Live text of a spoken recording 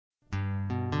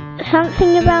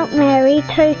Something about Mary,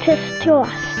 Totus2us.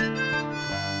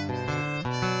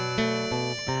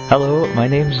 Hello, my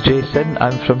name's Jason,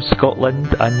 I'm from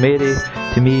Scotland, and Mary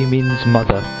to me means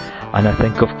mother, and I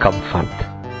think of comfort.